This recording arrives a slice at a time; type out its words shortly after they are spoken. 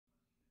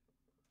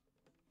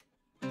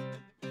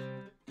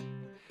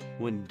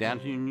Went down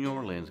to New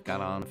Orleans,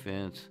 got on a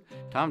fence.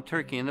 Tom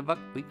Turkey in the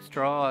buckwheat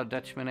straw. A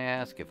Dutchman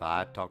asked if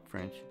I talked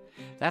French.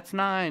 That's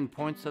 9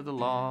 points of the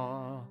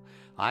law.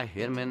 I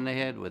hit him in the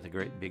head with a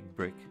great big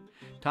brick.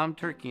 Tom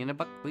Turkey in a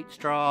buckwheat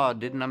straw.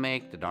 Didn't I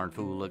make the darn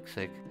fool look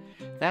sick?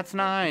 That's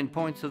 9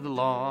 points of the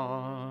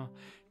law.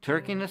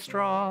 Turkey in a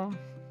straw.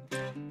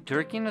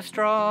 Turkey in a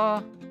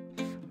straw.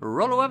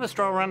 Roll a web of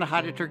straw around to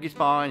hide a turkey's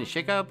paw and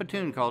shake up a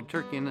tune called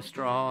Turkey in a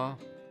Straw.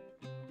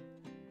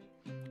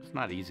 It's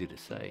not easy to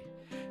say.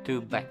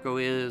 Tobacco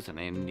is an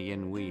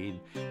Indian weed.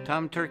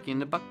 Tom Turkey in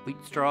the buckwheat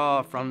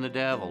straw. From the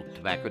devil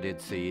tobacco did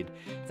seed.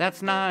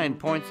 That's 9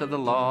 points of the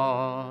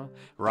law.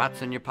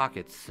 Rots in your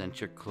pockets, cinch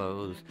your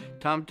clothes.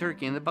 Tom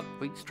Turkey in the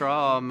buckwheat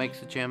straw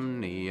makes a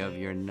chimney of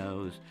your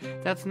nose.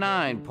 That's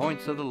 9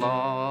 points of the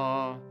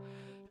law.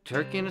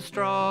 Turkey in a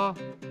straw.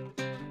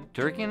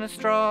 Turkey in a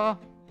straw.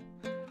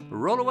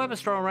 Roll a web of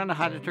straw around to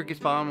hide a turkey's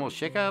paw and we'll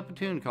shake up a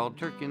tune called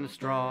Turkey in a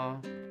Straw.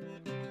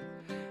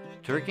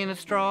 Turkey in a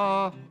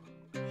straw.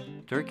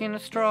 Turkey in a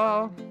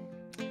straw.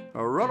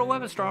 Roll a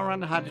web of straw around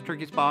to hide the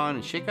turkey's paw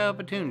and shake up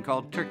a tune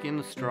called Turkey in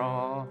the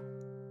Straw.